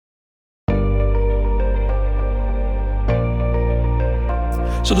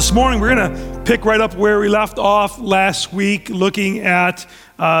So this morning, we're going to pick right up where we left off last week, looking at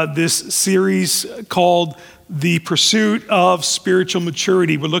this series called The Pursuit of Spiritual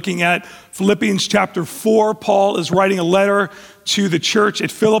Maturity. We're looking at Philippians chapter 4. Paul is writing a letter to the church at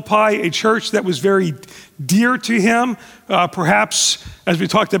Philippi, a church that was very dear to him, perhaps, as we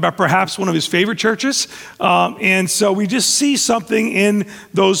talked about, perhaps one of his favorite churches. And so we just see something in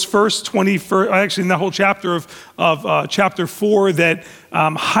those first 20, actually in the whole chapter of chapter 4 that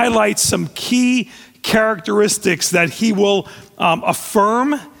highlights some key characteristics that he will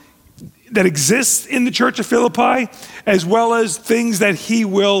affirm that exists in the church of Philippi, as well as things that he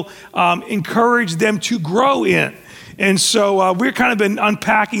will encourage them to grow in. And so we're kind of been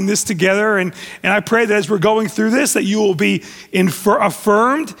unpacking this together, and I pray that as we're going through this, that you will be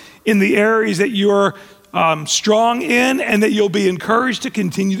affirmed in the areas that you're strong in, and that you'll be encouraged to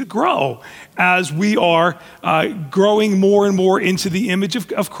continue to grow as we are growing more and more into the image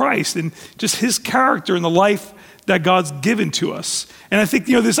of Christ and just his character and the life that God's given to us. And I think,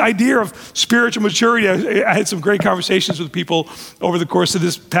 this idea of spiritual maturity, I had some great conversations with people over the course of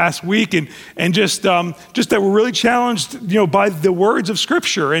this past week, and just that we're really challenged, by the words of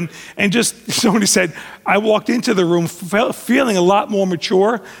Scripture. And just somebody said, I walked into the room feeling a lot more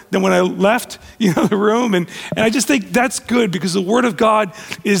mature than when I left, the room. And I just think that's good, because the Word of God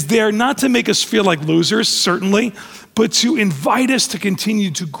is there not to make us feel like losers, certainly, but to invite us to continue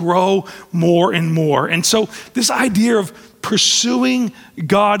to grow more and more. And so this idea of pursuing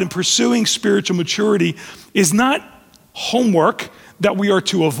God and pursuing spiritual maturity is not homework that we are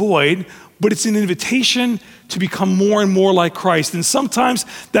to avoid, but it's an invitation to become more and more like Christ. And sometimes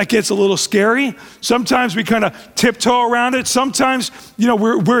that gets a little scary. Sometimes we kind of tiptoe around it. Sometimes,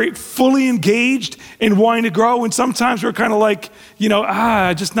 we're fully engaged in wanting to grow. And sometimes we're kind of like,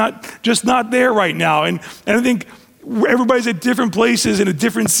 just not there right now. And I think everybody's at different places and at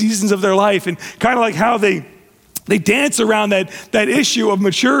different seasons of their life, and kind of like how they dance around that issue of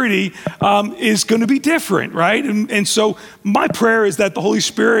maturity is going to be different, right? And so my prayer is that the Holy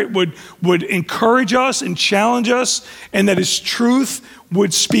Spirit would encourage us and challenge us, and that his truth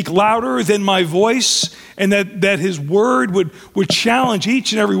would speak louder than my voice, and that his word would challenge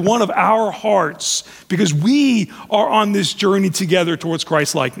each and every one of our hearts, because we are on this journey together towards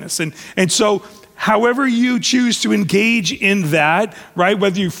Christ likeness. And so however you choose to engage in that, right?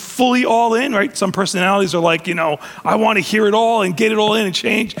 Whether you're fully all in, right? Some personalities are like, I want to hear it all and get it all in and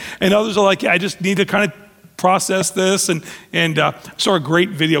change. And others are like, I just need to kind of process this. And I saw a great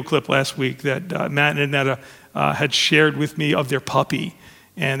video clip last week that Matt and Annetta had shared with me of their puppy.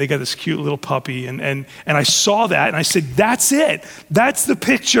 And they got this cute little puppy. And I saw that and I said, that's it. That's the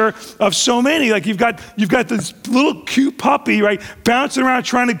picture of so many. Like you've got this little cute puppy, right? Bouncing around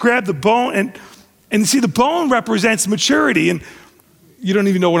trying to grab the bone. And see, the bone represents maturity, and you don't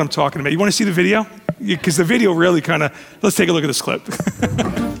even know what I'm talking about. You want to see the video? Because the video really kind of, let's take a look at this clip.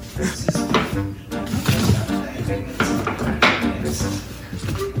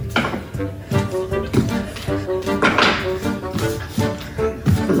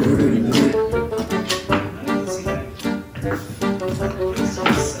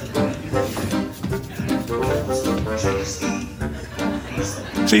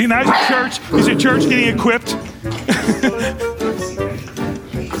 See, now is your church getting equipped?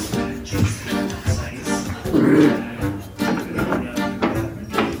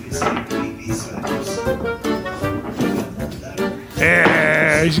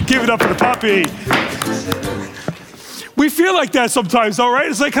 Yeah, you should give it up for the puppy. We feel like that sometimes, all right?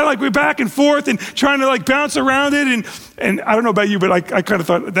 It's like kind of like we're back and forth and trying to like bounce around it. And I don't know about you, but I kind of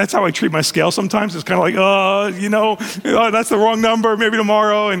thought that's how I treat my scale sometimes. It's kind of like, that's the wrong number, maybe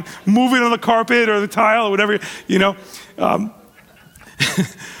tomorrow, and move it on the carpet or the tile or whatever,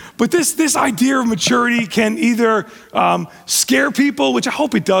 But this idea of maturity can either scare people, which I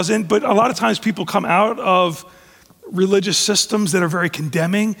hope it doesn't, but a lot of times people come out of religious systems that are very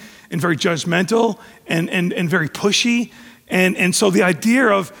condemning and very judgmental and very pushy. And so the idea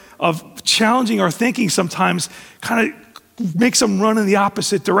of challenging our thinking sometimes kind of makes them run in the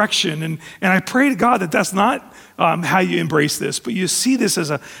opposite direction. And I pray to God that that's not how you embrace this, but you see this as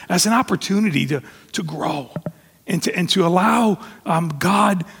an opportunity to grow and to allow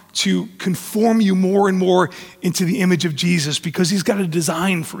God to conform you more and more into the image of Jesus, because he's got a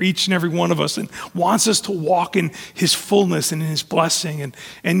design for each and every one of us and wants us to walk in his fullness and in his blessing. And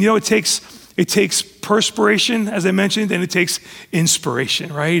it takes perspiration, as I mentioned, and it takes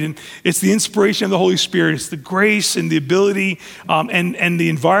inspiration, right? And it's the inspiration of the Holy Spirit. It's the grace and the ability and the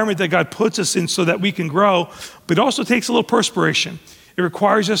environment that God puts us in so that we can grow, but it also takes a little perspiration. It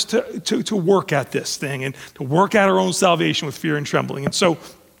requires us to work at this thing and to work at our own salvation with fear and trembling. And so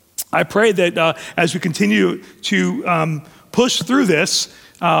I pray that as we continue to push through this,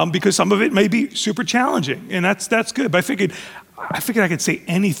 because some of it may be super challenging, and that's good. But I figured I could say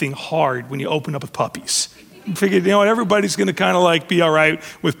anything hard when you open up with puppies. I figured, everybody's going to kind of like be all right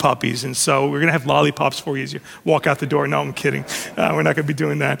with puppies. And so we're going to have lollipops for you as you walk out the door. No, I'm kidding. We're not going to be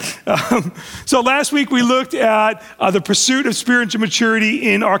doing that. So last week we looked at the pursuit of spiritual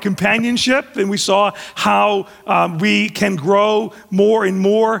maturity in our companionship. And we saw how we can grow more and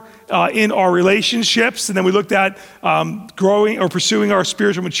more in our relationships. And then we looked at growing or pursuing our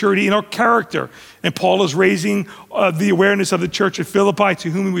spiritual maturity in our character. And Paul is raising the awareness of the church at Philippi,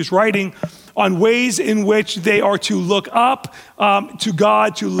 to whom he was writing, on ways in which they are to look up to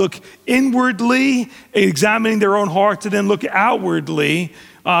God, to look inwardly, examining their own hearts, and then look outwardly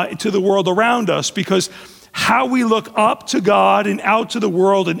to the world around us. Because how we look up to God and out to the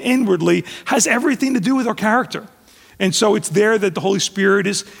world and inwardly has everything to do with our character. And so it's there that the Holy Spirit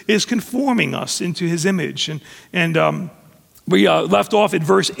is conforming us into his image. And we left off at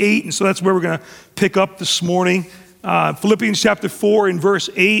verse 8, and so that's where we're going to pick up this morning. Philippians chapter 4 and verse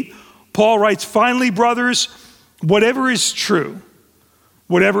 8. Paul writes, "Finally, brothers, whatever is true,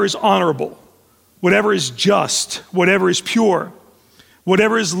 whatever is honorable, whatever is just, whatever is pure,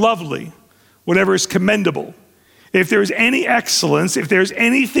 whatever is lovely, whatever is commendable, if there is any excellence, if there's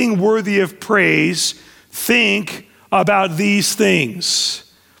anything worthy of praise, think about these things."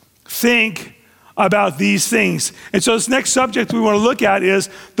 Think about these things. And so this next subject we want to look at is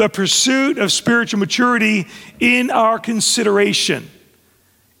the pursuit of spiritual maturity in our consideration.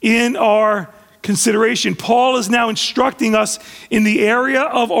 In our consideration. Paul is now instructing us in the area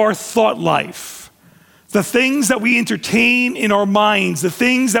of our thought life. The things that we entertain in our minds, the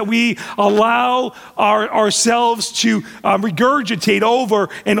things that we allow ourselves to regurgitate over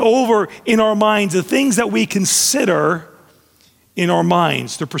and over in our minds, the things that we consider in our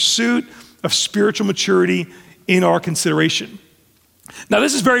minds, the pursuit of spiritual maturity in our consideration. Now,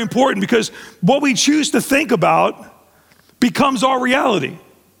 this is very important because what we choose to think about becomes our reality.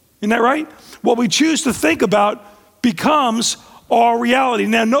 Isn't that right? What we choose to think about becomes our reality.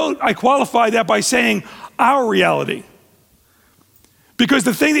 Now, note, I qualify that by saying our reality. Because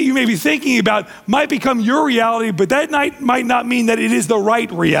the thing that you may be thinking about might become your reality, but that might not mean that it is the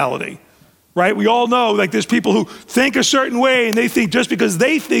right reality. Right? We all know, like, there's people who think a certain way and they think just because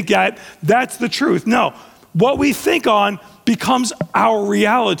they think that, that's the truth. No, what we think on becomes our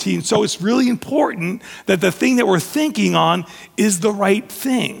reality. And so it's really important that the thing that we're thinking on is the right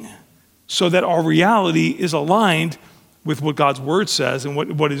thing, so that our reality is aligned with what God's word says and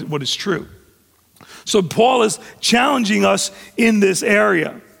what is true. So Paul is challenging us in this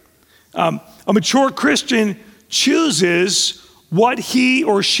area. A mature Christian chooses what he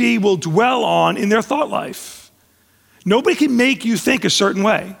or she will dwell on in their thought life. Nobody can make you think a certain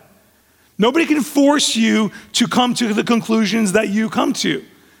way. Nobody can force you to come to the conclusions that you come to.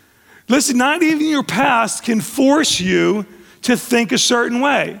 Listen, not even your past can force you to think a certain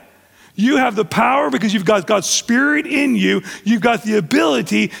way. You have the power because you've got God's Spirit in you. You've got the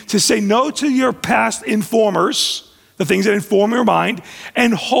ability to say no to your past informers, the things that inform your mind,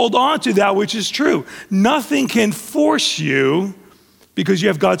 and hold on to that which is true. Nothing can force you because you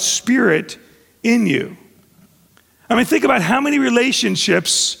have God's Spirit in you. I mean, think about how many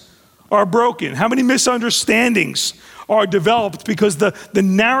relationships are broken, how many misunderstandings are developed because the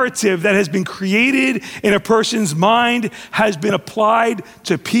narrative that has been created in a person's mind has been applied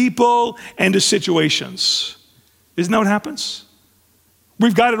to people and to situations. Isn't that what happens?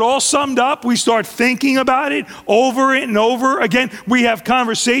 We've got it all summed up. We start thinking about it over and over again. We have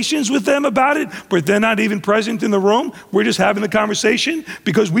conversations with them about it, but they're not even present in the room. We're just having the conversation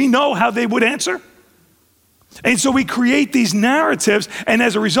because we know how they would answer. And so we create these narratives, and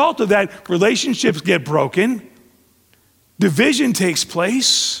as a result of that, relationships get broken, division takes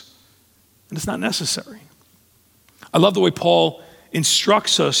place, and it's not necessary. I love the way Paul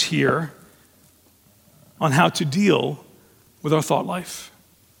instructs us here on how to deal with our thought life.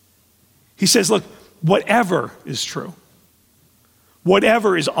 He says, look, whatever is true,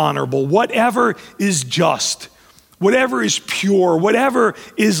 whatever is honorable, whatever is just, whatever is pure, whatever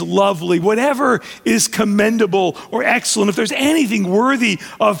is lovely, whatever is commendable or excellent, if there's anything worthy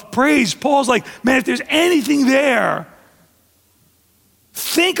of praise, Paul's like, man, if there's anything there,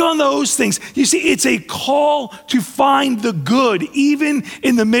 think on those things. You see, it's a call to find the good, even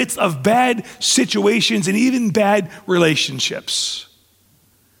in the midst of bad situations and even bad relationships.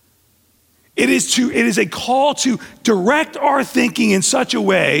 It is a call to direct our thinking in such a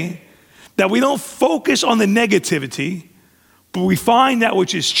way that we don't focus on the negativity, But we find that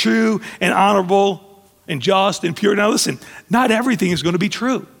which is true and honorable and just and pure. Now listen, not everything is going to be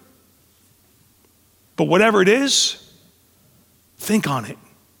true. But whatever it is, think on it.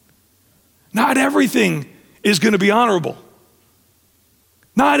 Not everything is going to be honorable.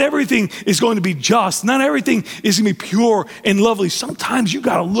 Not everything is going to be just. Not everything is going to be pure and lovely. Sometimes you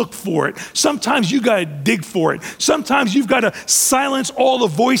got to look for it. Sometimes you got to dig for it. Sometimes you've got to silence all the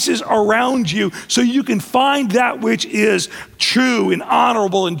voices around you so you can find that which is true and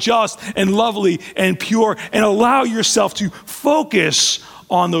honorable and just and lovely and pure, and allow yourself to focus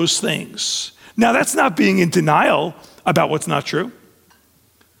on those things. Now, that's not being in denial about what's not true.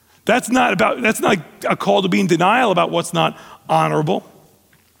 That's not a call to be in denial about what's not honorable.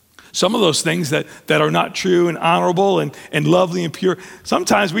 Some of those things that are not true and honorable and lovely and pure,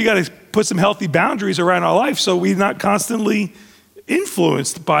 sometimes we got to put some healthy boundaries around our life so we're not constantly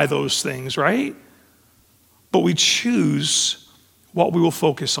influenced by those things, right? But we choose what we will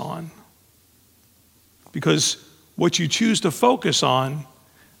focus on. Because what you choose to focus on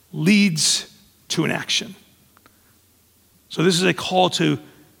leads to an action. So this is a call to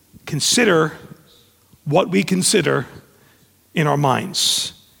consider what we consider in our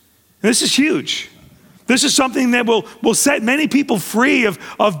minds. And this is huge. This is something that will set many people free of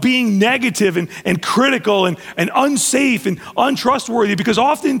being negative and critical and unsafe and untrustworthy, because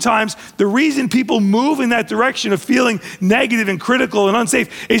oftentimes the reason people move in that direction of feeling negative and critical and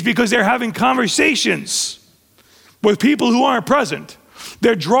unsafe is because they're having conversations with people who aren't present.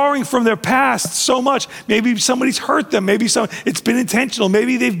 They're drawing from their past so much. Maybe somebody's hurt them. Maybe it's been intentional.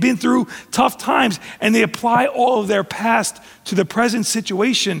 Maybe they've been through tough times and they apply all of their past to the present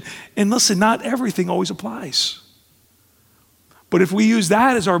situation. And listen, not everything always applies. But if we use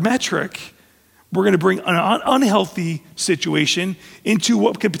that as our metric, we're going to bring an unhealthy situation into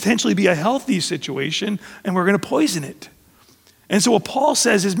what could potentially be a healthy situation, and we're going to poison it. And so what Paul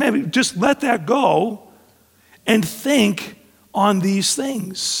says is, maybe just let that go and think on these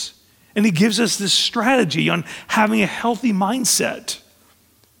things. And he gives us this strategy on having a healthy mindset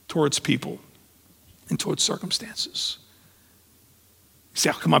towards people and towards circumstances. You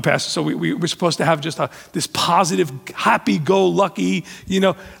say, oh, come on, Pastor, so we're supposed to have just this positive, happy-go-lucky,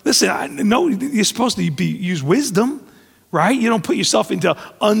 Listen, I know you're supposed to use wisdom, right? You don't put yourself into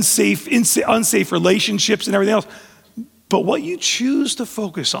unsafe relationships and everything else. But what you choose to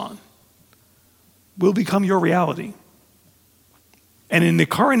focus on will become your reality. And in the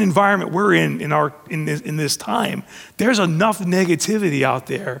current environment we're in this time, there's enough negativity out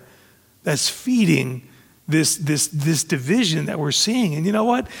there that's feeding this division that we're seeing. And you know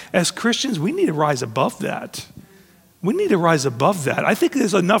what? As Christians, we need to rise above that. We need to rise above that. I think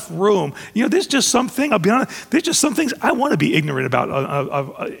there's enough room. There's just something, I'll be honest, there's just some things I want to be ignorant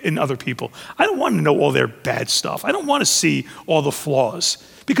about in other people. I don't want to know all their bad stuff. I don't want to see all the flaws.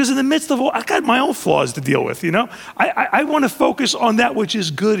 Because in the midst of all, I got my own flaws to deal with, I want to focus on that which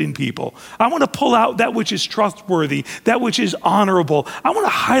is good in people. I want to pull out that which is trustworthy, that which is honorable. I want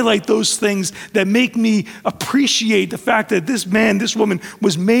to highlight those things that make me appreciate the fact that this man, this woman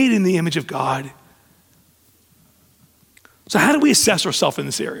was made in the image of God. So how do we assess ourselves in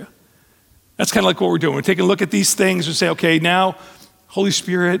this area? That's kind of like what we're doing. We're taking a look at these things and say, okay, now, Holy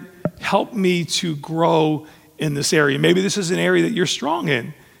Spirit, help me to grow in this area. Maybe this is an area that you're strong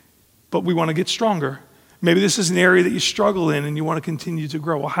in, but we want to get stronger. Maybe this is an area that you struggle in and you want to continue to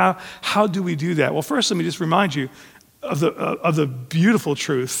grow. Well, how do we do that? Well, first, let me just remind you of the beautiful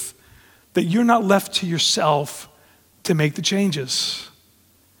truth that you're not left to yourself to make the changes.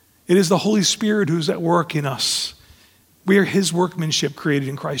 It is the Holy Spirit who's at work in us. We are his workmanship created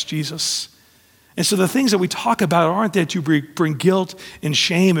in Christ Jesus. And so the things that we talk about aren't there to bring guilt and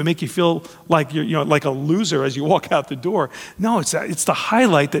shame and make you feel like you're like a loser as you walk out the door. No, it's to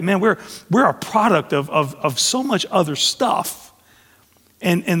highlight that, man, we're a product of so much other stuff.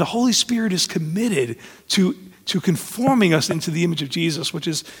 And the Holy Spirit is committed to conforming us into the image of Jesus, which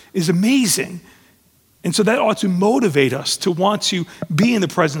is amazing. And so that ought to motivate us to want to be in the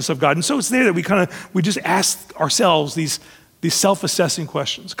presence of God. And so it's there that we just ask ourselves these self-assessing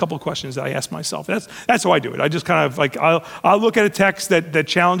questions, a couple of questions that I ask myself. That's how I do it. I just kind of I'll look at a text that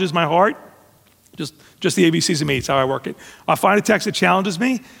challenges my heart, just the ABCs of me, it's how I work it. I'll find a text that challenges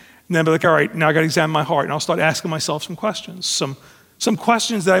me, and then I'll be like, all right, now I got to examine my heart, and I'll start asking myself some questions, some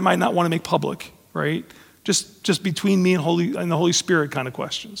questions that I might not want to make public, right? Just between me and the Holy Spirit kind of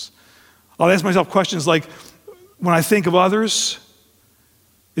questions. I'll ask myself questions like, when I think of others,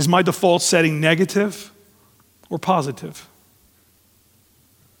 is my default setting negative or positive?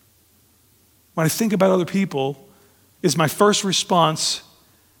 When I think about other people, is my first response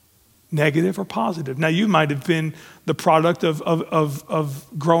negative or positive. Now, you might have been the product of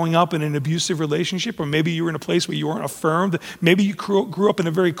growing up in an abusive relationship, or maybe you were in a place where you weren't affirmed. Maybe you grew up in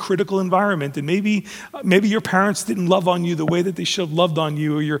a very critical environment, and maybe your parents didn't love on you the way that they should have loved on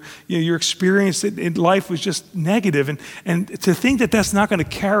you, or your experience in life was just negative. And to think that that's not going to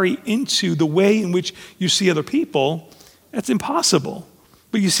carry into the way in which you see other people, that's impossible.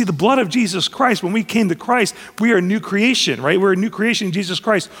 But you see, the blood of Jesus Christ, when we came to Christ, we are a new creation, right? We're a new creation in Jesus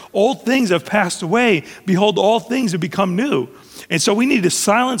Christ. Old things have passed away. Behold, all things have become new. And so we need to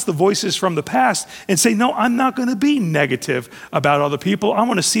silence the voices from the past and say, no, I'm not going to be negative about other people. I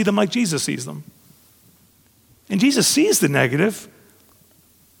want to see them like Jesus sees them. And Jesus sees the negative,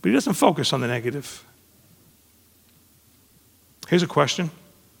 but he doesn't focus on the negative. Here's a question.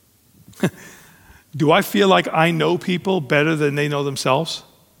 Do I feel like I know people better than they know themselves?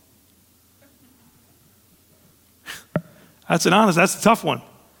 That's a tough one.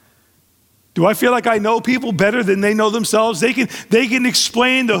 Do I feel like I know people better than they know themselves? They can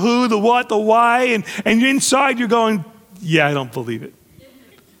explain the who, the what, the why, and inside you're going, yeah, I don't believe it.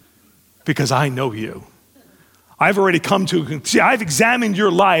 Because I know you. I've already come to, I've examined your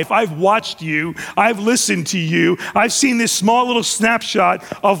life. I've watched you. I've listened to you. I've seen this small little snapshot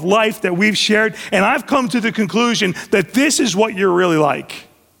of life that we've shared, and I've come to the conclusion that this is what you're really like.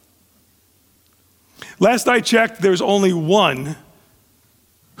 Last I checked, there's only one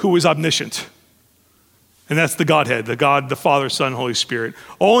who is omniscient, and that's the Godhead, the God, the Father, Son, Holy Spirit.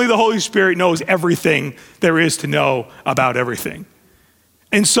 Only the Holy Spirit knows everything there is to know about everything.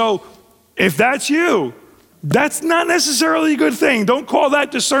 And so, if that's you, that's not necessarily a good thing. Don't call that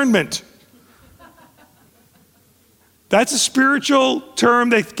discernment. That's a spiritual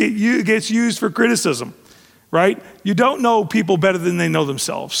term that gets used for criticism, right? You don't know people better than they know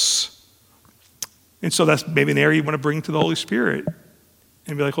themselves. And so that's maybe an area you want to bring to the Holy Spirit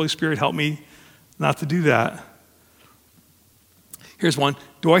and be like, Holy Spirit, help me not to do that. Here's one.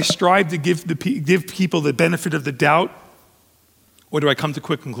 Do I strive to give people the benefit of the doubt, or do I come to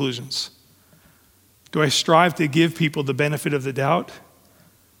quick conclusions? Do I strive to give people the benefit of the doubt,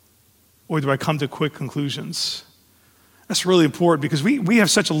 or do I come to quick conclusions? That's really important because we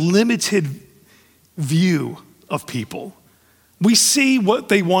have such a limited view of people. We see what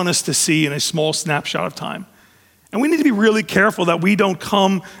they want us to see in a small snapshot of time. And we need to be really careful that we don't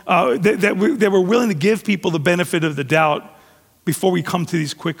come, that we're willing to give people the benefit of the doubt before we come to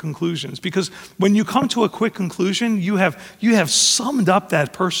these quick conclusions. Because when you come to a quick conclusion, you have summed up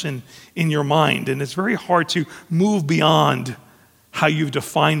that person in your mind, and it's very hard to move beyond how you've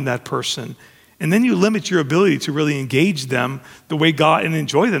defined that person. And then you limit your ability to really engage them the way God, and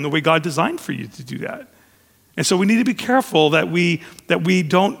enjoy them the way God designed for you to do that. And so we need to be careful that we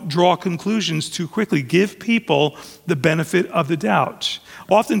don't draw conclusions too quickly. Give people the benefit of the doubt.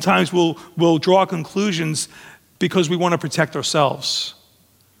 Oftentimes we'll draw conclusions because we want to protect ourselves.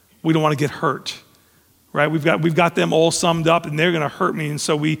 We don't want to get hurt, right? We've got them all summed up, and they're going to hurt me, and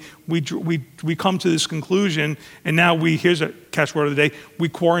so we come to this conclusion, and now here's a catchword of the day: we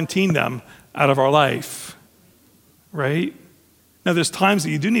quarantine them out of our life, right? Now, there's times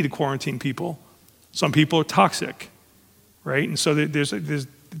that you do need to quarantine people. Some people are toxic, right? And so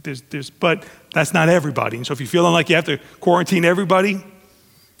but that's not everybody. And so if you're feeling like you have to quarantine everybody,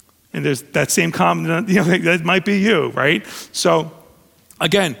 and there's that same comment, that might be you, right? So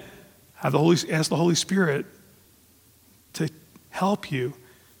again, ask the Holy Spirit to help you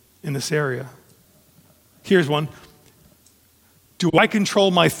in this area. Here's one. Do I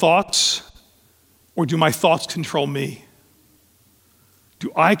control my thoughts, or do my thoughts control me? Do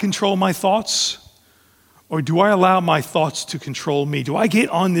I control my thoughts, or do I allow my thoughts to control me? Do I get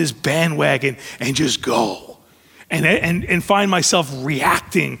on this bandwagon and just go and find myself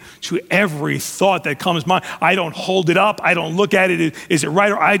reacting to every thought that comes my? I don't hold it up. I don't look at it. Is it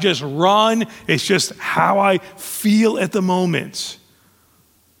right? Or I just run. It's just how I feel at the moment.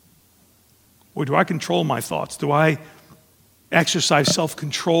 Or do I control my thoughts? Do I exercise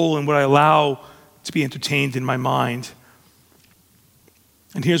self-control in what I allow to be entertained in my mind?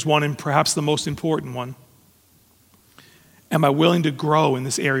 And here's one, and perhaps the most important one. Am I willing to grow in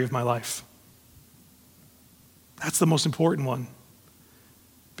this area of my life? That's the most important one.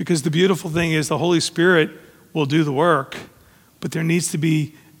 Because the beautiful thing is the Holy Spirit will do the work, but there needs to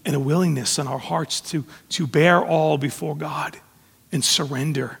be a willingness in our hearts to bear all before God and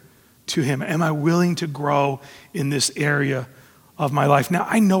surrender to Him. Am I willing to grow in this area of my life? Now,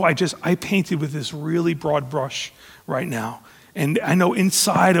 I know I painted with this really broad brush right now. And I know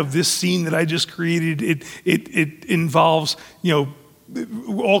inside of this scene that I just created, it involves,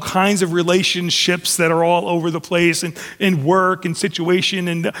 all kinds of relationships that are all over the place, and work and situation,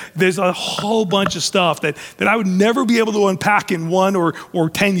 and there's a whole bunch of stuff that I would never be able to unpack in 1 or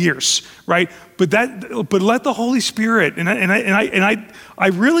 10 years, right? But let the Holy Spirit, and I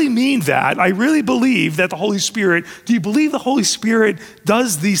really mean that. I really believe that the Holy Spirit, do you believe the Holy Spirit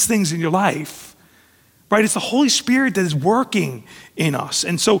does these things in your life? Right? It's the Holy Spirit that is working in us.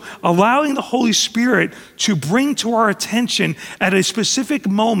 And so allowing the Holy Spirit to bring to our attention at a specific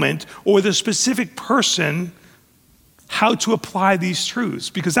moment or with a specific person how to apply these truths,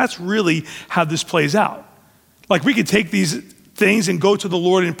 because that's really how this plays out. Like, we could take these things and go to the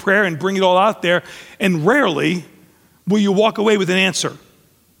Lord in prayer and bring it all out there, and rarely will you walk away with an answer.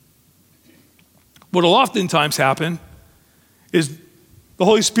 What will oftentimes happen is the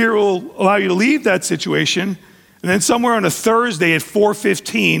Holy Spirit will allow you to leave that situation, and then somewhere on a Thursday at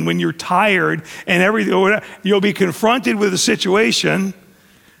 4:15, when you're tired and everything, you'll be confronted with a situation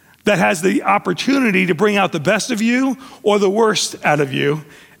that has the opportunity to bring out the best of you or the worst out of you,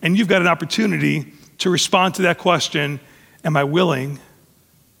 and you've got an opportunity to respond to that question: am I willing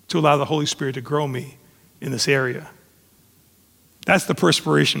to allow the Holy Spirit to grow me in this area? That's the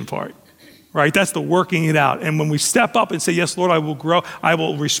perspiration part. Right? That's the working it out. And when we step up and say, yes, Lord, I will grow, I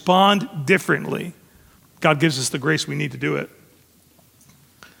will respond differently, God gives us the grace we need to do it.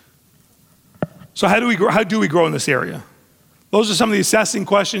 So how do we grow in this area? Those are some of the assessing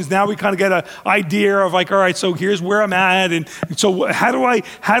questions. Now we kind of get an idea of, like, all right, so here's where I'm at, and so how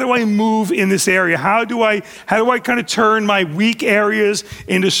do I move in this area? How do I kind of turn my weak areas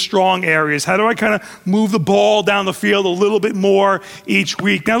into strong areas? How do I kind of move the ball down the field a little bit more each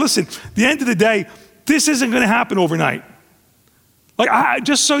week? Now listen, at the end of the day, this isn't going to happen overnight. Like,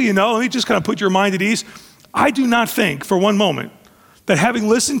 just so you know, let me just kind of put your mind at ease. I do not think for one moment that, having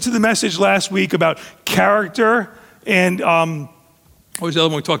listened to the message last week about character, and what was the other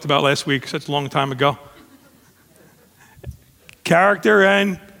one we talked about last week, such a long time ago? Character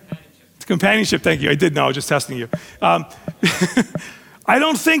and companionship. Thank you. I did know. I was just testing you. I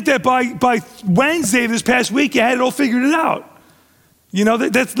don't think that by Wednesday this past week you had it all figured it out. You know,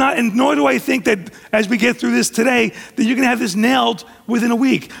 that's not, and nor do I think that as we get through this today, that you're going to have this nailed within a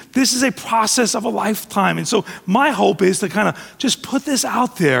week. This is a process of a lifetime. And so my hope is to kind of just put this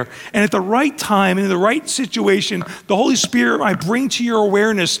out there, and at the right time and in the right situation, the Holy Spirit might bring to your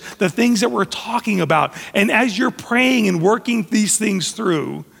awareness the things that we're talking about. And as you're praying and working these things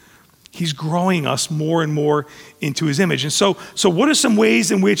through, He's growing us more and more into His image. And so what are some ways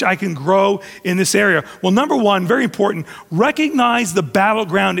in which I can grow in this area? Well, number one, very important, recognize the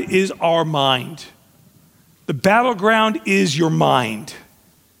battleground is our mind. The battleground is your mind.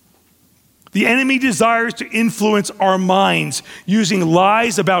 The enemy desires to influence our minds using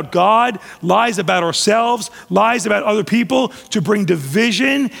lies about God, lies about ourselves, lies about other people to bring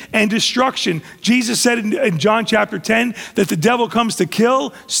division and destruction. Jesus said in John chapter 10 that the devil comes to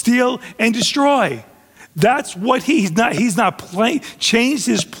kill, steal, and destroy. That's what he's not changed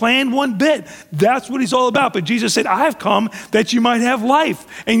his plan one bit. That's what he's all about. But Jesus said, I've come that you might have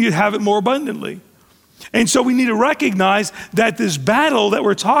life and you'd have it more abundantly. And so we need to recognize that this battle that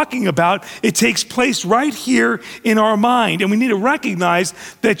we're talking about, it takes place right here in our mind. And we need to recognize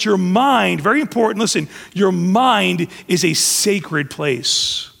that your mind, very important, listen, your mind is a sacred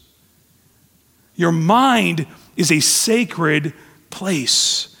place. Your mind is a sacred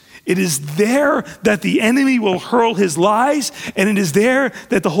place. It is there that the enemy will hurl his lies, and it is there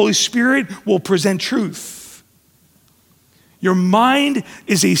that the Holy Spirit will present truth. Your mind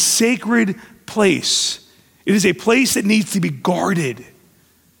is a sacred place. It is a place that needs to be guarded.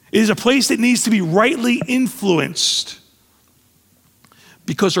 It is a place that needs to be rightly influenced,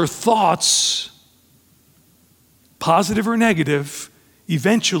 because our thoughts, positive or negative,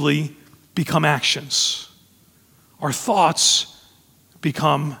 eventually become actions. Our thoughts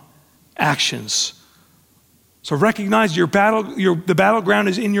become actions. So recognize the battleground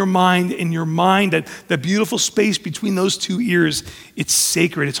is in your mind. In your mind, that beautiful space between those two ears, it's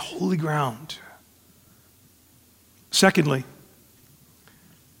sacred, it's holy ground. Secondly,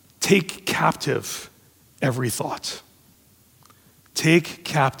 take captive every thought. Take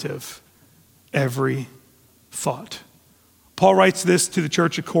captive every thought. Paul writes this to the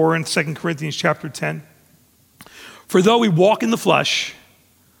church of Corinth, 2 Corinthians chapter 10. For though we walk in the flesh,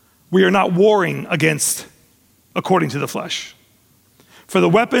 we are not warring against according to the flesh. For the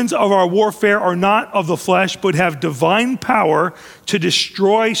weapons of our warfare are not of the flesh, but have divine power to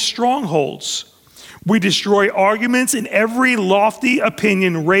destroy strongholds. We destroy arguments and every lofty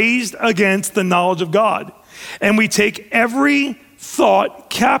opinion raised against the knowledge of God. And we take every thought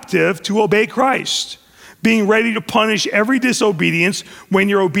captive to obey Christ, being ready to punish every disobedience when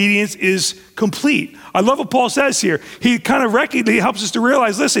your obedience is complete. I love what Paul says here. He kind of he helps us to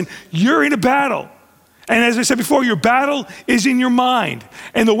realize, listen, you're in a battle. And as I said before, your battle is in your mind.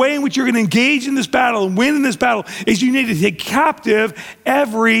 And the way in which you're going to engage in this battle and win in this battle is you need to take captive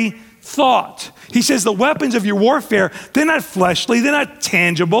every thought. He says the weapons of your warfare, they're not fleshly, they're not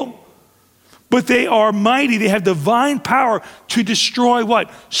tangible, but they are mighty. They have divine power to destroy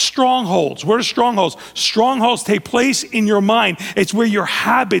what? Strongholds. What are strongholds? Strongholds take place in your mind. It's where your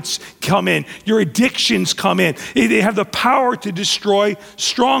habits come in, your addictions come in. They have the power to destroy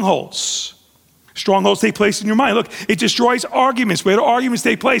strongholds. Strongholds take place in your mind. Look, it destroys arguments. Where do arguments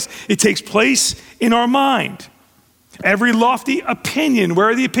take place? It takes place in our mind. Every lofty opinion, where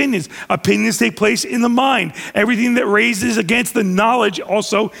are the opinions? Opinions take place in the mind. Everything that raises against the knowledge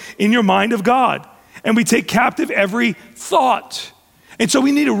also in your mind of God. And we take captive every thought. And so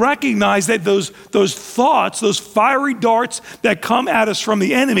we need to recognize that those thoughts, those fiery darts that come at us from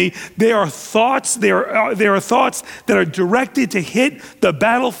the enemy, they are thoughts that are directed to hit the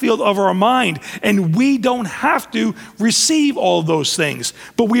battlefield of our mind. And we don't have to receive all of those things,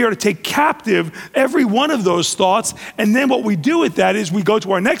 but we are to take captive every one of those thoughts. And then what we do with that is we go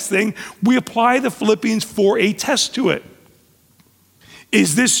to our next thing. We apply the Philippians 4:8 test to it.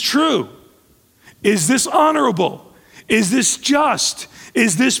 Is this true? Is this honorable? Is this just?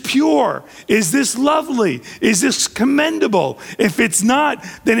 Is this pure? Is this lovely? Is this commendable? If it's not,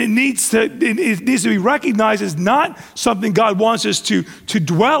 then it needs to be recognized as not something God wants us to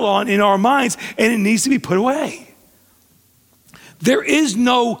dwell on in our minds, and it needs to be put away. There is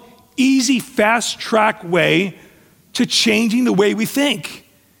no easy, fast-track way to changing the way we think.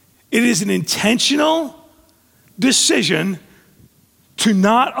 It is an intentional decision to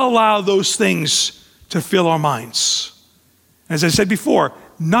not allow those things to fill our minds. As I said before,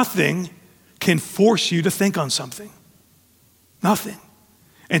 nothing can force you to think on something. Nothing.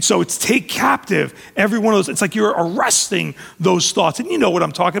 And so it's take captive every one of those. It's like you're arresting those thoughts. And you know what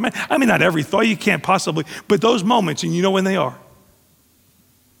I'm talking about. I mean, not every thought, you can't possibly, but those moments, and you know when they are.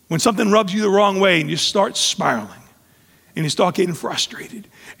 When something rubs you the wrong way and you start spiraling and you start getting frustrated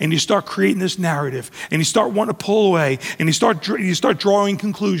and you start creating this narrative and you start wanting to pull away and you start drawing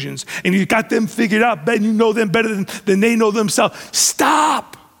conclusions and you got them figured out, and you know them better than they know themselves.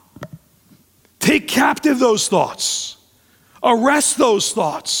 Stop. Take captive those thoughts. Arrest those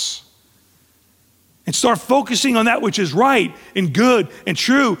thoughts. And start focusing on that which is right and good and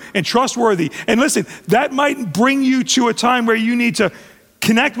true and trustworthy. And listen, that might bring you to a time where you need to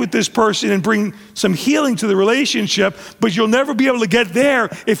connect with this person and bring some healing to the relationship, but you'll never be able to get there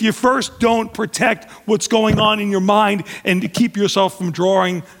if you first don't protect what's going on in your mind and to keep yourself from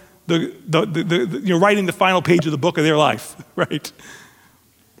drawing writing the final page of the book of their life, right?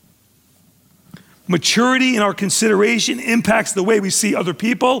 Maturity in our consideration impacts the way we see other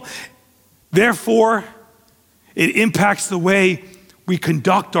people. Therefore, it impacts the way we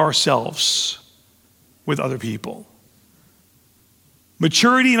conduct ourselves with other people.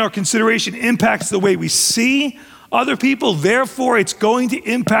 Maturity in our consideration impacts the way we see other people. Therefore, it's going to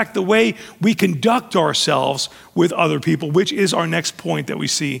impact the way we conduct ourselves with other people, which is our next point that we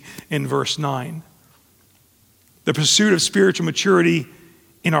see in verse 9. The pursuit of spiritual maturity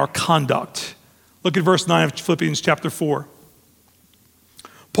in our conduct. Look at verse 9 of Philippians chapter 4.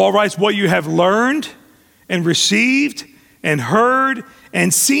 Paul writes, what you have learned and received and heard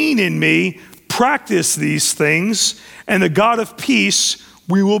and seen in me, practice these things, and the God of peace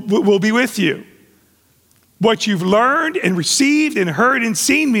will be with you. What you've learned and received and heard and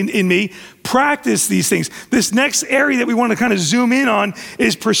seen in me, practice these things. This next area that we want to kind of zoom in on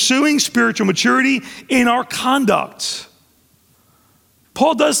is pursuing spiritual maturity in our conduct.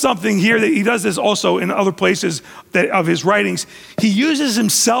 Paul does something here that he does this also in other places of his writings. He uses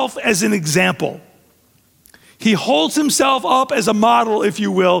himself as an example. He holds himself up as a model, if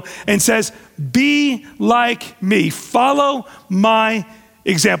you will, and says, be like me. Follow my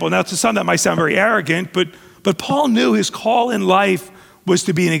example. Now, to some that might sound very arrogant, but Paul knew his call in life was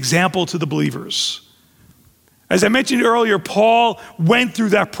to be an example to the believers. As I mentioned earlier, Paul went through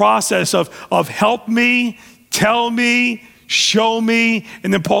that process of help me, tell me, show me,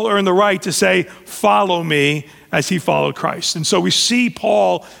 and then Paul earned the right to say, follow me as he followed Christ. And so we see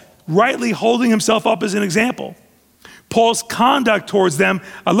Paul rightly holding himself up as an example. Paul's conduct towards them,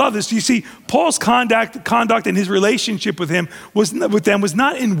 I love this. You see, Paul's conduct and his relationship with them was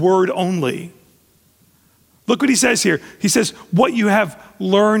not in word only. Look what he says here. He says, what you have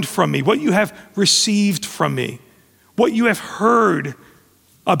learned from me, what you have received from me, what you have heard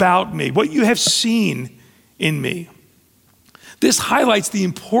about me, what you have seen in me. This highlights the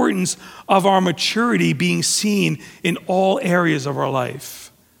importance of our maturity being seen in all areas of our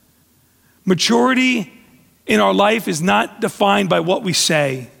life. Maturity in our life is not defined by what we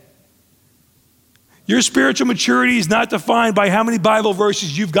say. Your spiritual maturity is not defined by how many Bible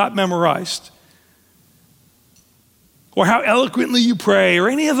verses you've got memorized, or how eloquently you pray, or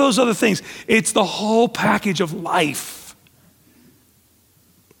any of those other things. It's the whole package of life.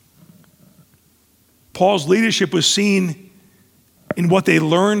 Paul's leadership was seen in what they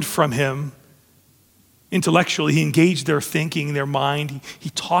learned from him intellectually. He engaged their thinking, their mind. He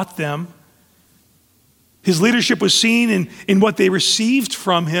taught them. His leadership was seen in what they received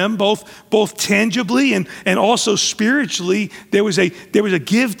from him, both tangibly and also spiritually. There was a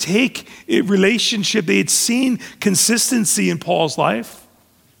give-take relationship. They had seen consistency in Paul's life.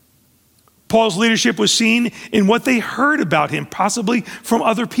 Paul's leadership was seen in what they heard about him, possibly from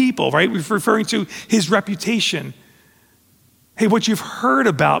other people, right? We're referring to his reputation. Hey, what you've heard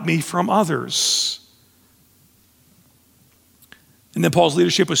about me from others. And then Paul's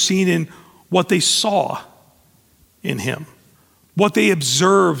leadership was seen in what they saw in him, what they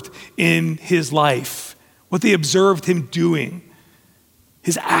observed in his life, what they observed him doing,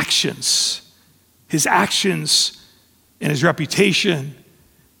 his actions and his reputation.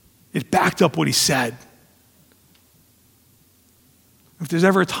 It backed up what he said. If there's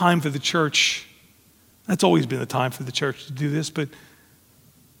ever a time for the church, that's always been the time for the church to do this, but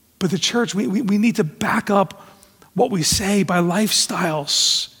the church, we need to back up what we say by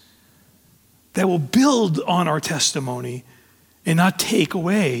lifestyles that will build on our testimony and not take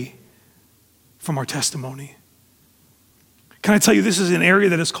away from our testimony. Can I tell you, this is an area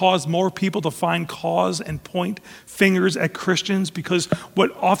that has caused more people to find cause and point fingers at Christians, because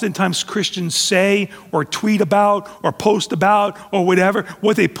what oftentimes Christians say or tweet about or post about or whatever,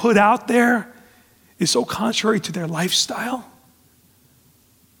 what they put out there is so contrary to their lifestyle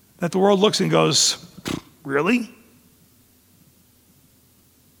that the world looks and goes, really?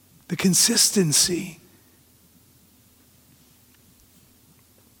 The consistency.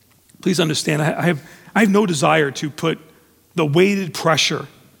 Please understand, I have no desire to put the weighted pressure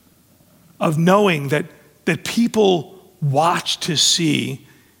of knowing that people watch to see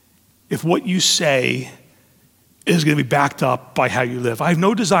if what you say is going to be backed up by how you live. I have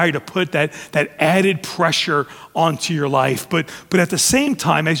no desire to put that added pressure onto your life. But at the same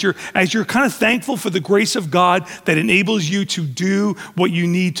time, as you're kind of thankful for the grace of God that enables you to do what you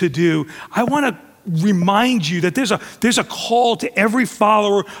need to do, I want to remind you that there's a call to every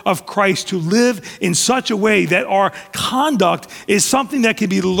follower of Christ to live in such a way that our conduct is something that can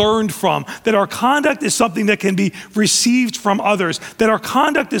be learned from, that our conduct is something that can be received from others, that our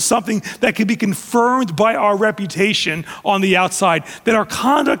conduct is something that can be confirmed by our reputation on the outside, that our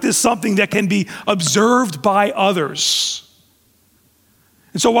conduct is something that can be observed by others.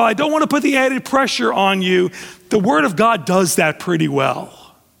 And so while I don't want to put the added pressure on you, the Word of God does that pretty well.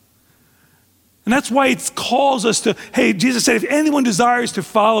 And that's why it calls us to, hey, Jesus said, if anyone desires to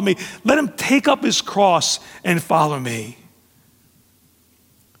follow me, let him take up his cross and follow me.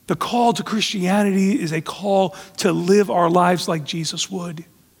 The call to Christianity is a call to live our lives like Jesus would.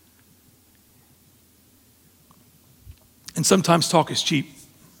 And sometimes talk is cheap.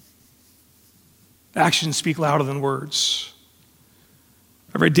 Actions speak louder than words.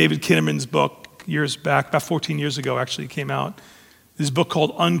 I read David Kinnaman's book years back, about 14 years ago actually, it came out. This book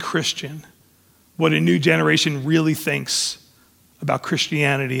called Unchristian. What a new generation really thinks about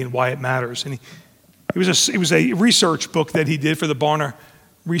Christianity and why it matters. And it was a research book that he did for the Barna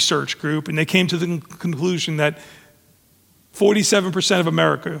Research Group, and they came to the conclusion that 47% of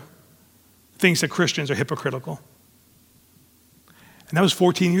America thinks that Christians are hypocritical. And that was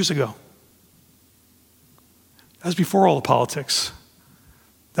 14 years ago. That was before all the politics.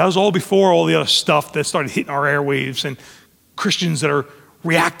 That was all before all the other stuff that started hitting our airwaves and Christians that are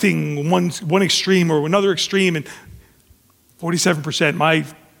reacting one extreme or another extreme. And 47%,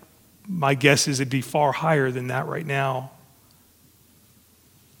 my guess is it'd be far higher than that right now.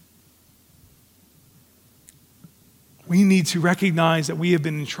 We need to recognize that we have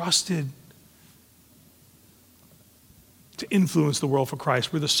been entrusted to influence the world for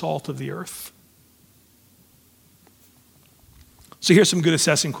Christ. We're the salt of the earth. So here's some good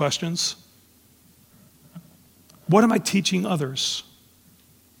assessing questions. What am I teaching others?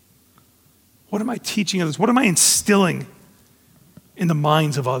 What am I teaching others? What am I instilling in the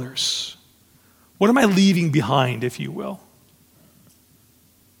minds of others? What am I leaving behind, if you will?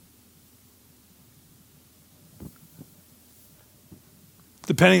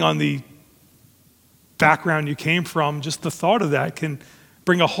 Depending on the background you came from, just the thought of that can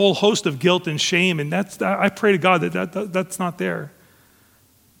bring a whole host of guilt and shame, and I pray to God that's not there.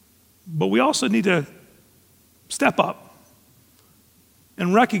 But we also need to step up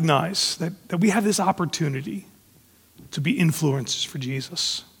and recognize that we have this opportunity to be influencers for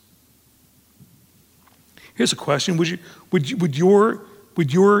Jesus. Here's a question: Would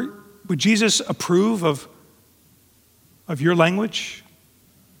Jesus approve of your language?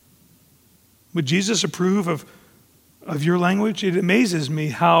 Would Jesus approve of your language? It amazes me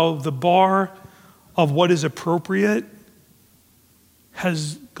how the bar of what is appropriate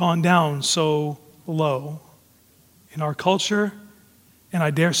has gone down so low in our culture, and I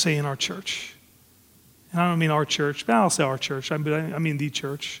dare say in our church. And I don't mean our church, but I'll say our church. I mean the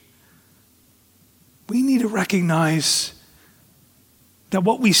church. We need to recognize that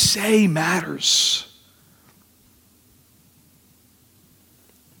what we say matters.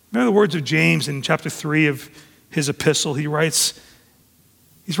 Remember the words of James in chapter 3 of his epistle. He's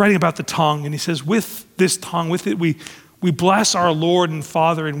writing about the tongue, and he says, with this tongue, with it we bless our Lord and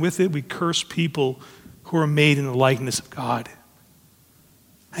Father, and with it we curse people who are made in the likeness of God.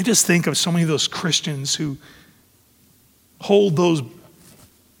 I just think of so many of those Christians who hold those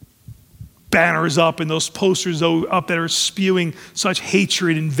banners up and those posters up that are spewing such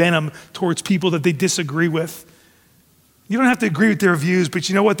hatred and venom towards people that they disagree with. You don't have to agree with their views, but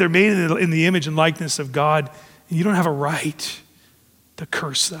you know what? They're made in the image and likeness of God, and you don't have a right to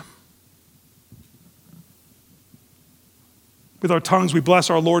curse them. With our tongues, we bless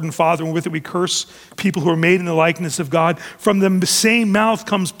our Lord and Father, and with it we curse people who are made in the likeness of God. From the same mouth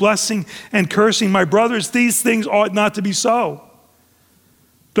comes blessing and cursing. My brothers, these things ought not to be so.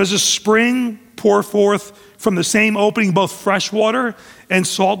 Does a spring pour forth from the same opening both fresh water and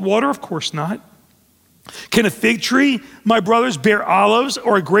salt water? Of course not. Can a fig tree, my brothers, bear olives,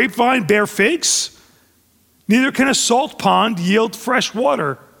 or a grapevine bear figs? Neither can a salt pond yield fresh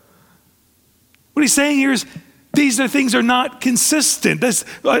water. What he's saying here is these things are not consistent.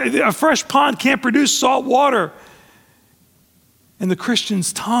 A fresh pond can't produce salt water. And the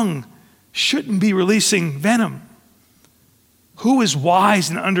Christian's tongue shouldn't be releasing venom. Who is wise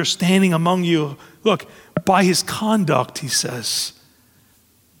and understanding among you? Look, by his conduct, he says.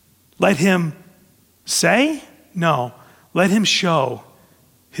 Let him say? No. Let him show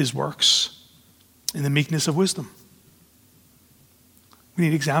his works in the meekness of wisdom. We need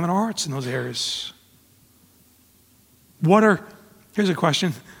to examine our hearts in those areas. Here's a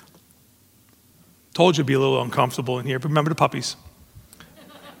question. Told you it'd be a little uncomfortable in here, but remember the puppies.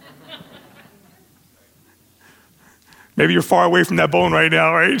 Maybe you're far away from that bone right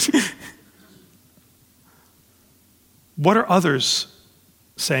now, right? What are others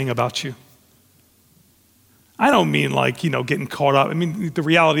saying about you? I don't mean getting caught up. I mean, the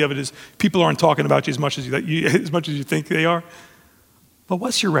reality of it is people aren't talking about you as much as you think they are. But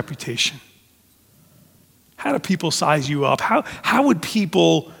what's your reputation? How do people size you up? How would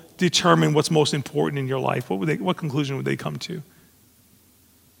people determine what's most important in your life? What conclusion would they come to?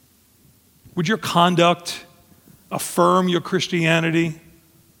 Would your conduct affirm your Christianity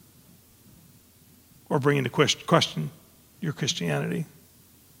or bring into question your Christianity?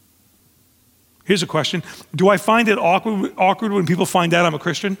 Here's a question. Do I find it awkward when people find out I'm a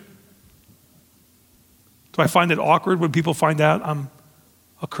Christian? Do I find it awkward when people find out I'm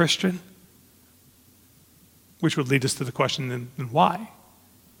a Christian? Which would lead us to the question, then why?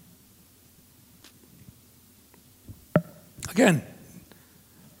 Again,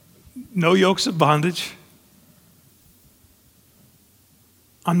 no yokes of bondage.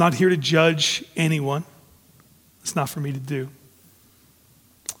 I'm not here to judge anyone. It's not for me to do.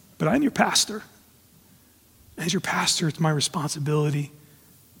 But I'm your pastor. As your pastor, it's my responsibility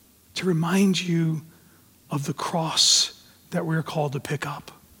to remind you of the cross that we're called to pick up,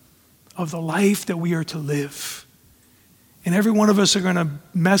 of the life that we are to live. And every one of us are going to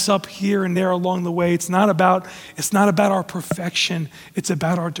mess up here and there along the way. It's not about our perfection. It's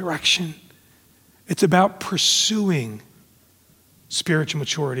about our direction. It's about pursuing spiritual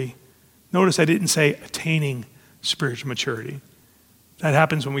maturity. Notice I didn't say attaining spiritual maturity. That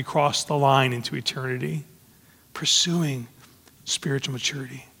happens when we cross the line into eternity. Pursuing spiritual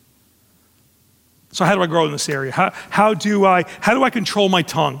maturity. So how do I grow in this area? How do I control my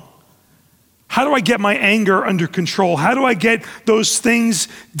tongue? How do I get my anger under control? How do I get those things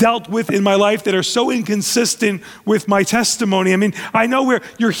dealt with in my life that are so inconsistent with my testimony? I mean, I know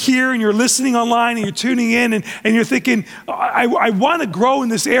you're here and you're listening online and you're tuning in and you're thinking, I want to grow in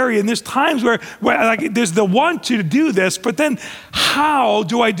this area. And there's times where there's the want to do this, but then how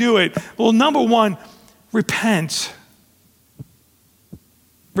do I do it? Well, number one, repent.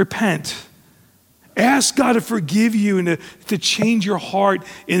 Repent. Ask God to forgive you and to change your heart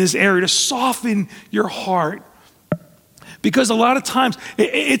in this area, to soften your heart. Because a lot of times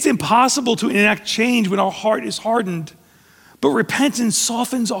it's impossible to enact change when our heart is hardened. But repentance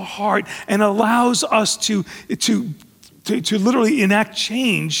softens our heart and allows us to literally enact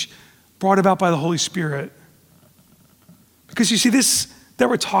change brought about by the Holy Spirit. Because you see, this that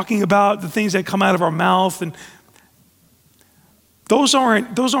we're talking about, the things that come out of our mouth, and those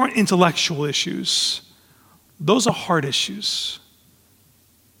aren't intellectual issues. Those are heart issues.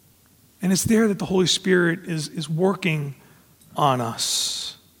 And it's there that the Holy Spirit is working on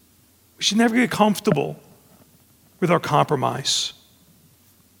us. We should never get comfortable with our compromise.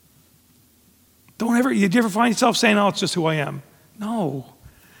 Did you ever find yourself saying, "Oh, it's just who I am"? No,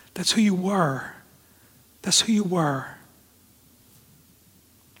 that's who you were. That's who you were.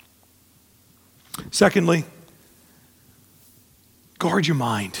 Secondly, guard your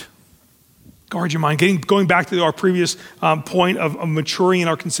mind. Guard your mind. Going back to our previous point of maturing in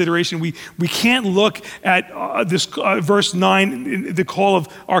our consideration, we can't look at this verse 9, the call of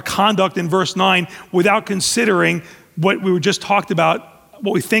our conduct in verse 9, without considering what we were just talked about,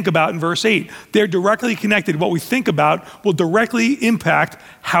 what we think about in verse 8. They're directly connected. What we think about will directly impact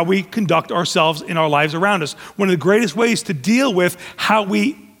how we conduct ourselves in our lives around us. One of the greatest ways to deal with how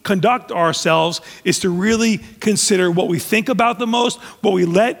we conduct ourselves is to really consider what we think about the most, what we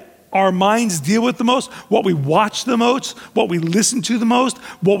let our minds deal with the most, what we watch the most, what we listen to the most,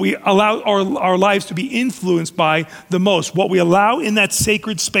 what we allow our lives to be influenced by the most. What we allow in that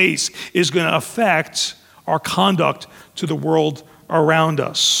sacred space is going to affect our conduct to the world around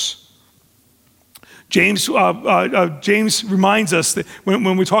us. James reminds us that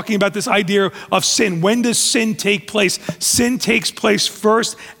when we're talking about this idea of sin, when does sin take place? Sin takes place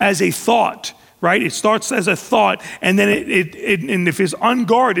first as a thought, right? It starts as a thought, and then and if it's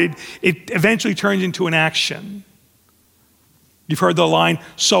unguarded, it eventually turns into an action. You've heard the line,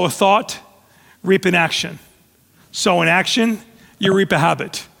 sow a thought, reap an action. Sow an action, you reap a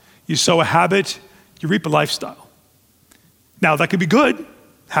habit. You sow a habit, you reap a lifestyle. Now, that could be good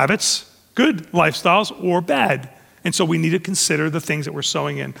habits, good lifestyles, or bad. And so we need to consider the things that we're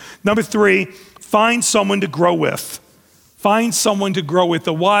sowing in. Number 3, find someone to grow with. Find someone to grow with.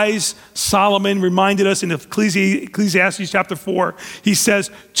 The wise Solomon reminded us in Ecclesiastes chapter 4, he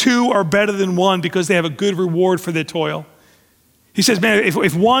says, 2 are better than 1 because they have a good reward for their toil. He says, man,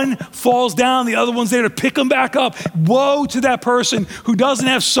 if one falls down, the other one's there to pick them back up. Woe to that person who doesn't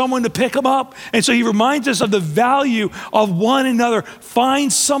have someone to pick them up. And so he reminds us of the value of one another.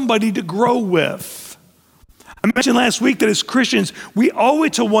 Find somebody to grow with. I mentioned last week that as Christians, we owe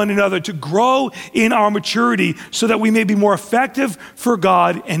it to one another to grow in our maturity so that we may be more effective for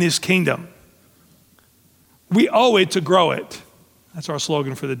God and his kingdom. We owe it to grow it. That's our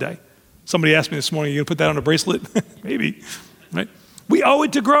slogan for the day. Somebody asked me this morning, "Are you going to put that on a bracelet?" Maybe, right? We owe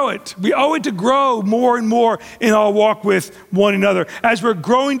it to grow it. We owe it to grow more and more in our walk with one another. As we're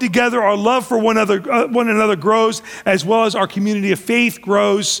growing together, our love for one another grows, as well as our community of faith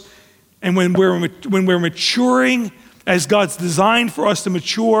grows. And when we're maturing as God's designed for us to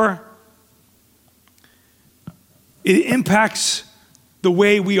mature, it impacts the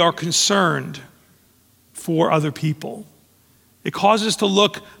way we are concerned for other people. It causes us to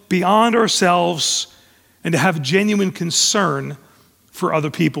look beyond ourselves and to have genuine concern for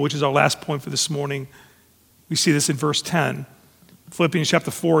other people, which is our last point for this morning. We see this in verse 10. Philippians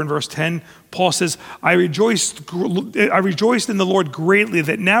chapter 4 and verse 10, Paul says, I rejoiced in the Lord greatly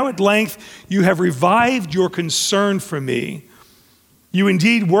that now at length you have revived your concern for me. You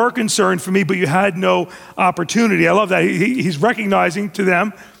indeed were concerned for me, but you had no opportunity. I love that. He's recognizing to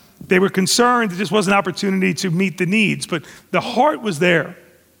them they were concerned. It just wasn't an opportunity to meet the needs, but the heart was there.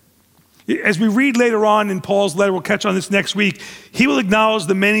 As we read later on in Paul's letter, we'll catch on this next week, he will acknowledge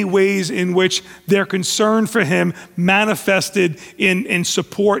the many ways in which their concern for him manifested in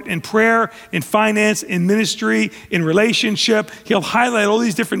support, in prayer, in finance, in ministry, in relationship. He'll highlight all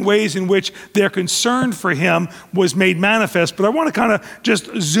these different ways in which their concern for him was made manifest. But I want to kind of just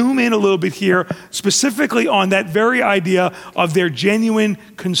zoom in a little bit here, specifically on that very idea of their genuine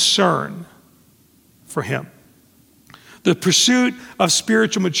concern for him. The pursuit of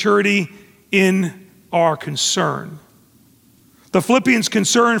spiritual maturity in our concern. The Philippians'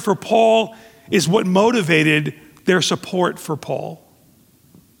 concern for Paul is what motivated their support for Paul.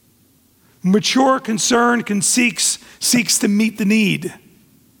 Mature concern seeks to meet the need.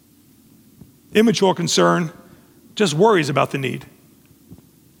 Immature concern just worries about the need.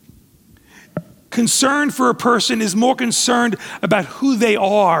 Concern for a person is more concerned about who they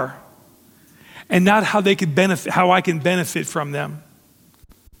are and not how I can benefit from them.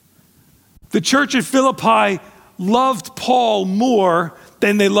 The church at Philippi loved Paul more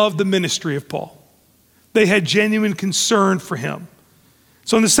than they loved the ministry of Paul. They had genuine concern for him.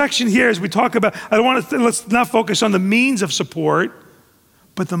 So in the section here, as we talk about, let's not focus on the means of support,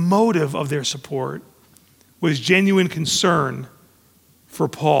 but the motive of their support was genuine concern for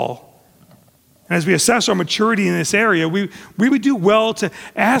Paul. And as we assess our maturity in this area, we would do well to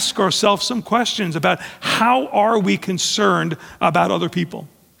ask ourselves some questions about how are we concerned about other people?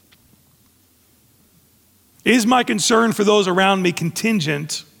 Is my concern for those around me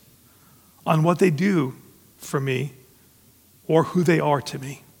contingent on what they do for me or who they are to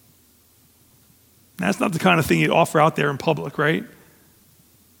me? That's not the kind of thing you'd offer out there in public, right?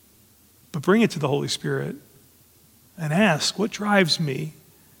 But bring it to the Holy Spirit and ask, what drives me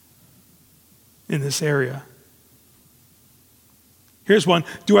in this area? Here's one.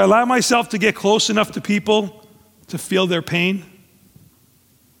 Do I allow myself to get close enough to people to feel their pain?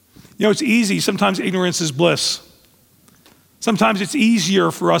 You know, it's easy. Sometimes ignorance is bliss. Sometimes it's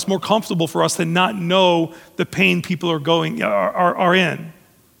easier for us, more comfortable for us to not know the pain people are in.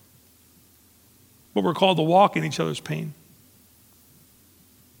 But we're called to walk in each other's pain.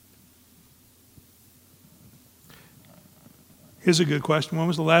 Here's a good question. When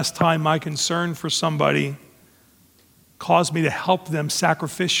was the last time my concern for somebody caused me to help them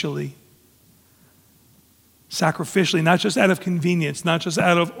sacrificially? Sacrificially, not just out of convenience, not just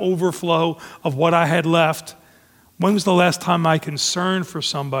out of overflow of what I had left. When was the last time my concern for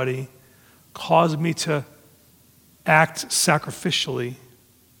somebody caused me to act sacrificially?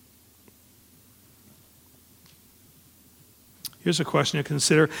 Here's a question to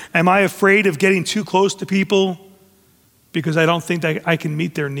consider. Am I afraid of getting too close to people because I don't think that I can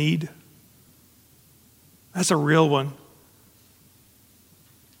meet their need? That's a real one.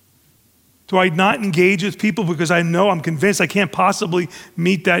 Do I not engage with people because I'm convinced I can't possibly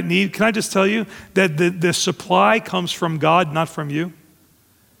meet that need? Can I just tell you that the supply comes from God, not from you?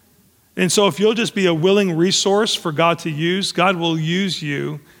 And so if you'll just be a willing resource for God to use, God will use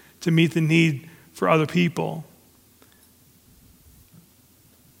you to meet the need for other people.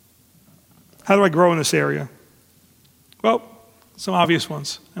 How do I grow in this area? Well, some obvious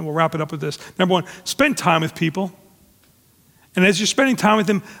ones, and we'll wrap it up with this. Number one, spend time with people. And as you're spending time with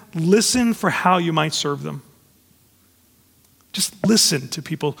them, listen for how you might serve them. Just listen to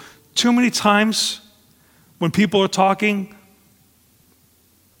people. Too many times when people are talking,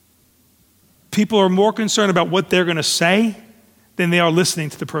 people are more concerned about what they're going to say than they are listening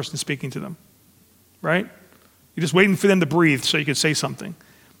to the person speaking to them, right? You're just waiting for them to breathe so you can say something.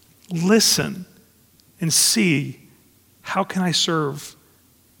 Listen and see, how can I serve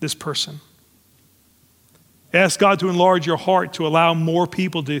this person? Ask God to enlarge your heart to allow more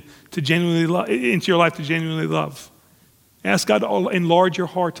people to genuinely love, into your life to genuinely love. Ask God to enlarge your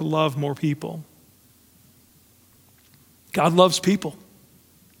heart to love more people. God loves people.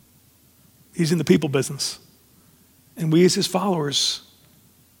 He's in the people business. And we as his followers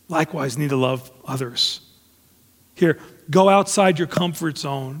likewise need to love others. Here, go outside your comfort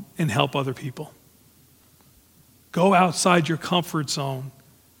zone and help other people. Go outside your comfort zone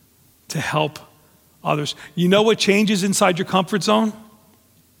to help others. You know what changes inside your comfort zone?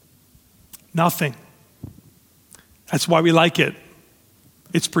 Nothing. That's why we like it.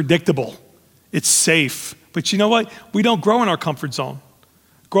 It's predictable. It's safe. But you know what? We don't grow in our comfort zone.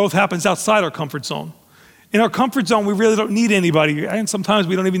 Growth happens outside our comfort zone. In our comfort zone, we really don't need anybody, and sometimes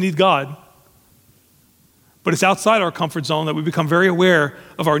we don't even need God. But it's outside our comfort zone that we become very aware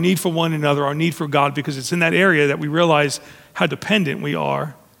of our need for one another, our need for God, because it's in that area that we realize how dependent we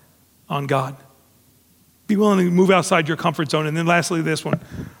are on God. Be willing to move outside your comfort zone. And then lastly, this one.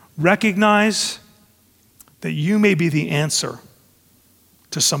 Recognize that you may be the answer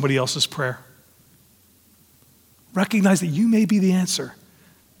to somebody else's prayer. Recognize that you may be the answer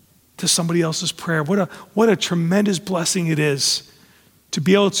to somebody else's prayer. What a tremendous blessing it is to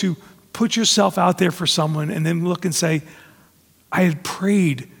be able to put yourself out there for someone and then look and say, I had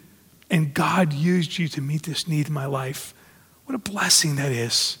prayed and God used you to meet this need in my life. What a blessing that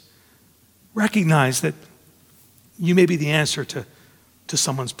is. Recognize that you may be the answer to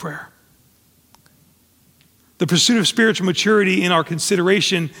someone's prayer. The pursuit of spiritual maturity in our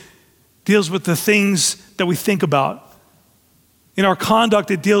consideration deals with the things that we think about. In our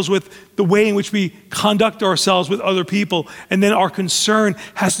conduct, it deals with the way in which we conduct ourselves with other people. And then our concern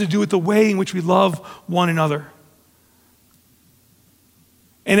has to do with the way in which we love one another.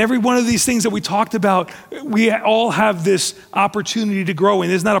 And every one of these things that we talked about, we all have this opportunity to grow in.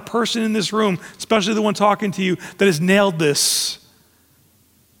 There's not a person in this room, especially the one talking to you, that has nailed this.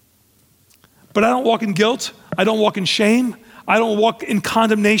 But I don't walk in guilt. I don't walk in shame. I don't walk in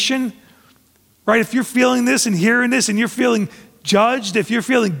condemnation. right? If you're feeling this and hearing this and you're feeling judged, if you're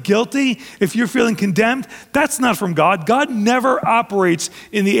feeling guilty, if you're feeling condemned, that's not from God. God never operates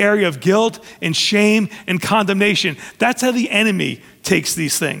in the area of guilt and shame and condemnation. That's how the enemy takes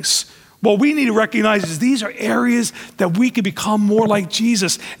these things. What we need to recognize is these are areas that we can become more like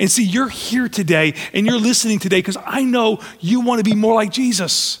Jesus. And see, you're here today and you're listening today because I know you want to be more like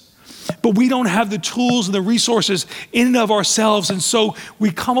Jesus. But we don't have the tools and the resources in and of ourselves. And so we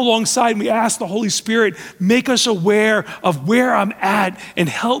come alongside and we ask the Holy Spirit, make us aware of where I'm at and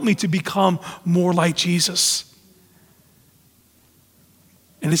help me to become more like Jesus.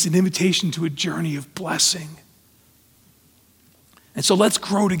 And it's an invitation to a journey of blessing. And so let's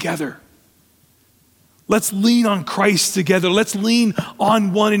grow together. Let's lean on Christ together. Let's lean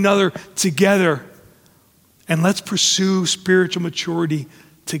on one another together. And let's pursue spiritual maturity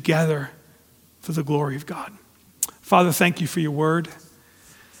together for the glory of God. Father, thank you for your word.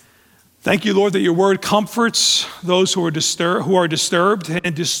 Thank you, Lord, that your word comforts those who are disturbed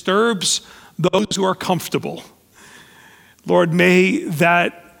and disturbs those who are comfortable. Lord, may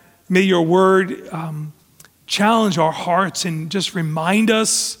your word challenge our hearts and just remind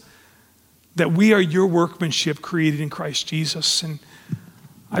us that we are your workmanship created in Christ Jesus. And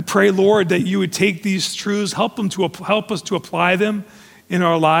I pray, Lord, that you would take these truths, help us to apply them in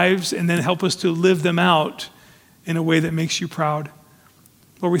our lives, and then help us to live them out in a way that makes you proud.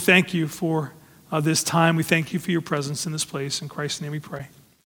 Lord, we thank you for this time. We thank you for your presence in this place. In Christ's name we pray.